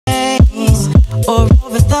or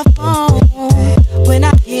over the phone. When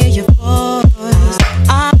I hear your voice,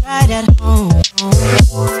 I'm right at home.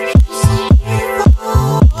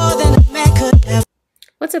 More than a man could ever.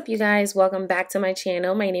 What's up, you guys? Welcome back to my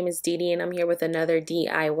channel. My name is Dee and I'm here with another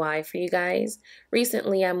DIY for you guys.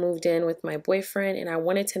 Recently, I moved in with my boyfriend and I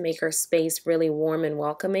wanted to make our space really warm and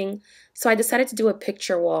welcoming. So I decided to do a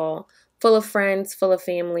picture wall full of friends, full of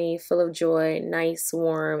family, full of joy, nice,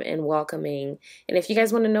 warm, and welcoming. And if you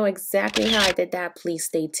guys want to know exactly how I did that, please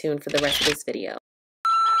stay tuned for the rest of this video.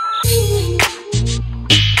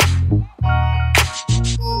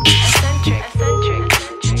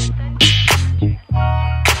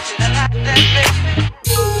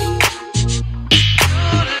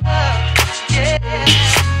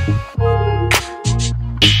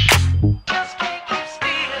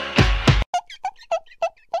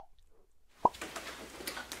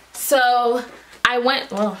 So I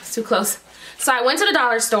went, well, it's too close. So I went to the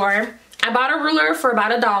dollar store. I bought a ruler for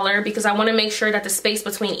about $1 because I want to make sure that the space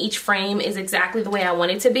between each frame is exactly the way I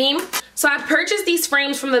want it to be. So I purchased these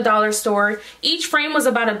frames from the dollar store. Each frame was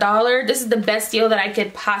about $1. This is the best deal that I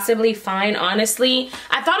could possibly find, honestly.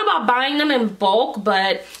 I thought about buying them in bulk,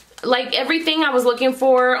 but like everything I was looking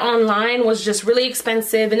for online was just really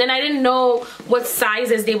expensive, and then I didn't know what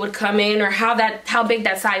sizes they would come in or how big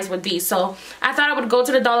that size would be. So I thought I would go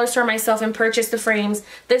to the dollar store myself and purchase the frames.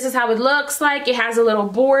 This is how it looks like. It has a little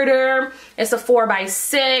border. It's a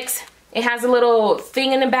 4x6. It has a little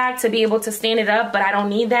thing in the back to be able to stand it up, but I don't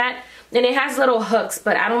need that. And it has little hooks,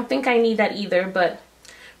 but I don't think I need that either. But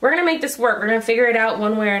we're gonna make this work. We're gonna figure it out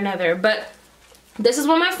one way or another. But this is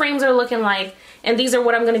what my frames are looking like, and these are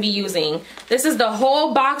what I'm going to be using. This is the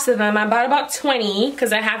whole box of them. I bought about 20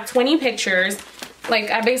 because I have 20 pictures. Like,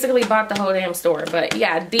 I basically bought the whole damn store. But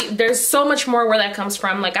yeah, there's so much more where that comes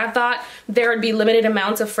from. Like, I thought there would be limited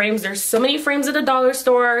amounts of frames. There's so many frames at the dollar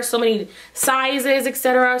store, so many sizes,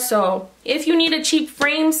 etc. So if you need a cheap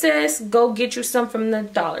frame, sis, go get you some from the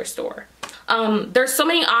dollar store. There's so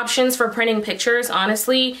many options for printing pictures,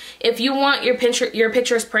 honestly. If you want your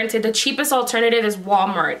pictures printed, the cheapest alternative is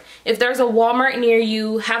Walmart. If there's a Walmart near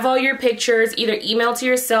you, have all your pictures either emailed to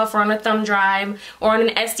yourself or on a thumb drive or on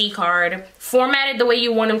an SD card, formatted the way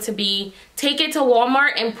you want them to be, take it to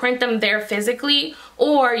Walmart and print them there physically,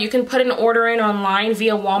 or you can put an order in online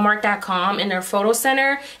via walmart.com in their photo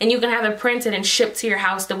center, and you can have it printed and shipped to your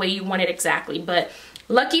house the way you want it exactly. But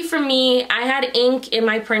lucky for me, I had ink in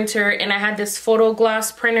my printer and I had this photo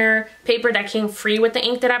gloss printer paper that came free with the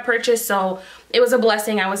ink that I purchased, so it was a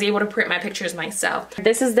blessing. I was able to print my pictures myself.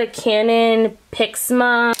 This is the Canon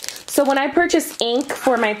Pixma. So when I purchased ink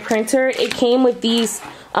for my printer, it came with these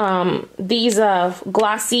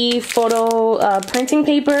glossy photo printing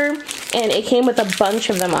paper, and it came with a bunch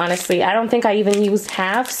of them, honestly. I don't think I even used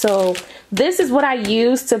half, so this is what I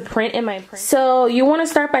use to print in my printer. So you want to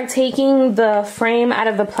start by taking the frame out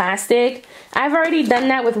of the plastic. I've already done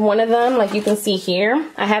that with one of them, like you can see here.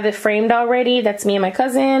 I have it framed already. That's me and my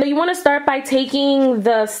cousin. So you want to start by taking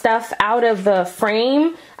the stuff out of the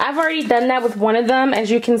frame. I've already done that with one of them.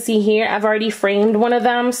 As you can see here, I've already framed one of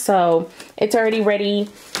them, so it's already ready.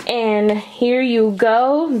 And here you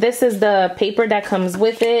go. This is the paper that comes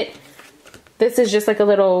with it. This is just like a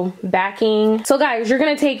little backing. So guys, you're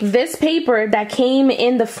gonna take this paper that came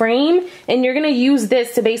in the frame and you're gonna use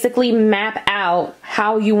this to basically map out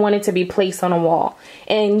how you want it to be placed on a wall.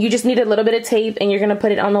 And you just need a little bit of tape and you're gonna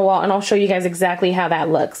put it on the wall, and I'll show you guys exactly how that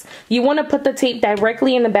looks. You wanna put the tape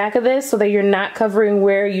directly in the back of this so that you're not covering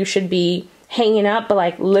where you should be hanging up, but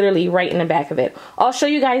like literally right in the back of it. I'll show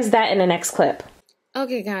you guys that in the next clip.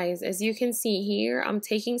 Okay guys, as you can see here, I'm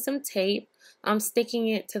taking some tape. I'm sticking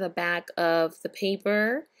it to the back of the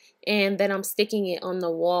paper, and then I'm sticking it on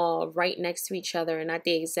the wall right next to each other and at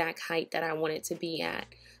the exact height that I want it to be at.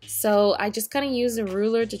 So I just kind of used a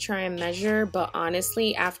ruler to try and measure, but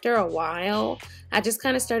honestly, after a while, I just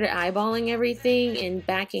kind of started eyeballing everything and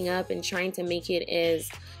backing up and trying to make it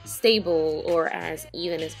as stable or as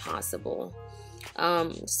even as possible.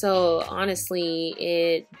 So honestly,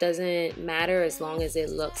 it doesn't matter as long as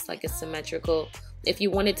it looks like it's symmetrical. If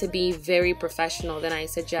you want it to be very professional, then I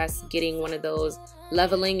suggest getting one of those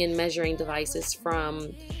leveling and measuring devices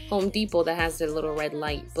from Home Depot that has their little red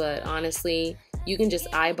light. But honestly, you can just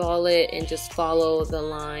eyeball it and just follow the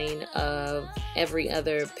line of every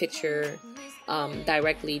other picture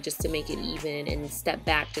directly just to make it even, and step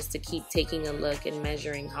back just to keep taking a look and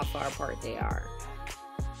measuring how far apart they are.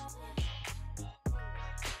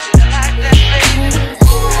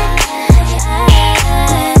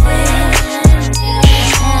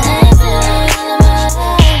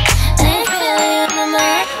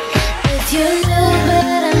 If you knew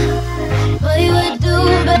better, boy, you would do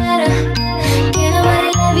better.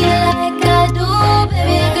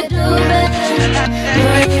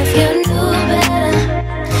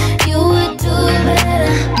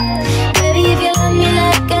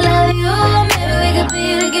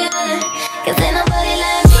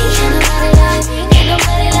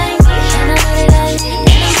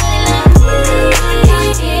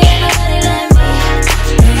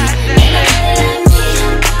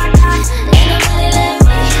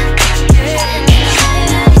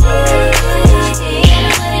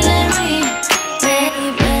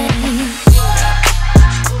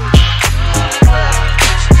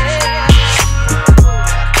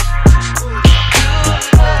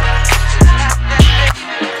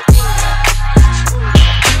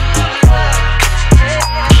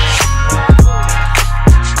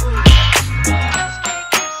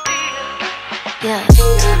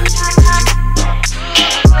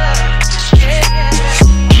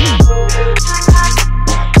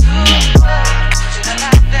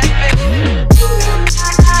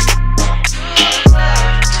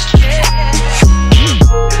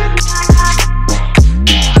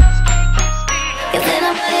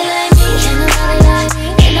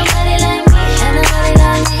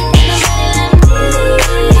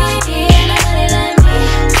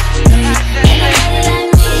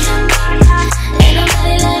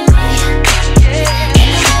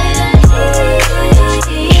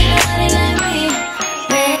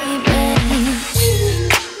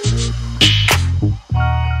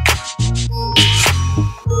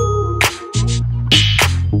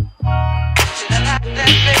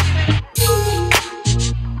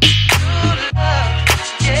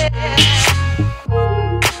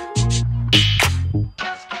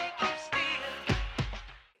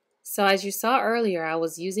 So as you saw earlier, I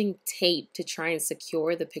was using tape to try and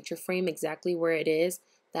secure the picture frame exactly where it is.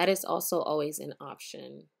 That is also always an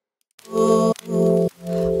option. Oh,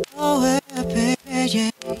 oh, baby, yeah,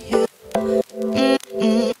 yeah.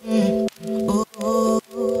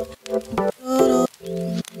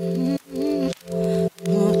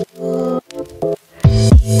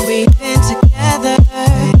 We've been together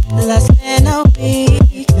less than a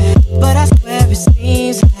week, but I swear it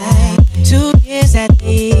seems like 2 years at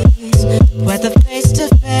least. Whether face to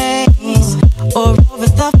face or over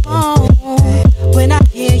the phone, when I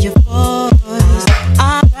hear your voice,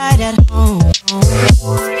 I'm right at home.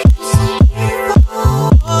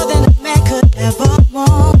 More than a man could ever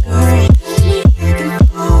want, girl.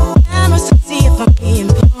 I must see if I'm being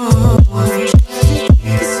punched.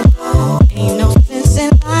 Ain't no sense in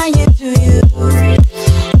lying to you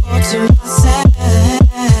or to myself.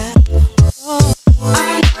 Oh,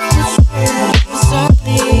 I'm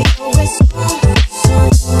certainly always so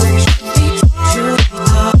much to be true.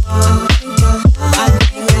 I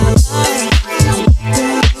think I love you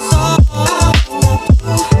so,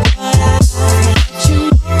 but I let you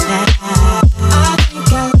know that I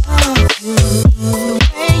think I love you. The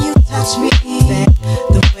way you touch me, babe,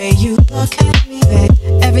 the way you look at me, babe,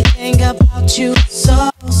 everything about you so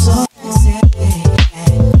sexy.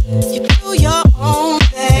 You do your own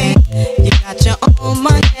thing, you got your own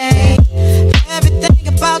money. Everything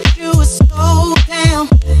about you is so damn,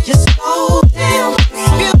 you're so damn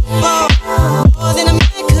beautiful, more than a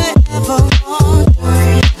man could ever want.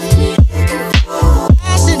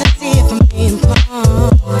 Passion to see if I'm being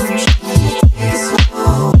punched.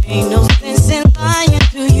 Ain't no sense in lying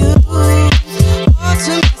to you or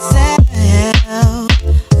to myself. I'm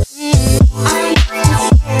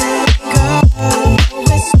girl,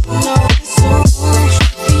 it's no, it's so much to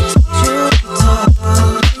be true.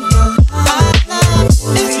 I love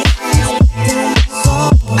it's so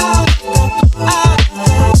out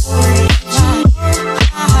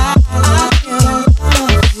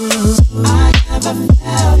I never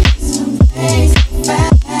felt something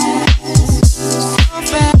so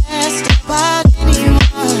fast about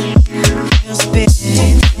anyone. Feels big,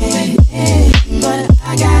 but I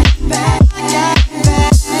got back,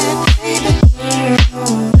 baby.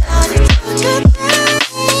 Love you took a breath.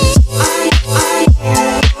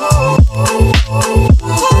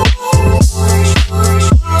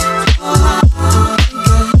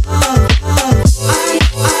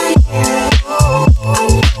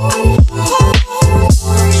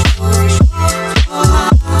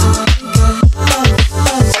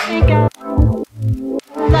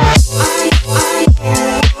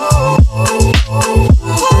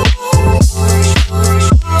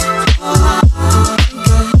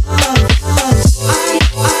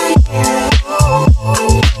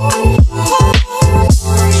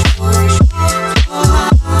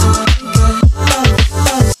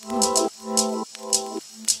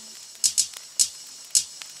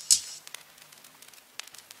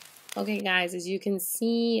 Okay guys, as you can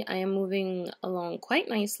see, I am moving along quite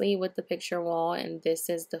nicely with the picture wall, and this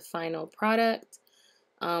is the final product.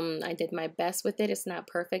 I did my best with it. It's not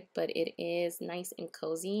perfect, but it is nice and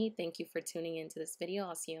cozy. Thank you for tuning into this video.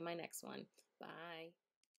 I'll see you in my next one. Bye.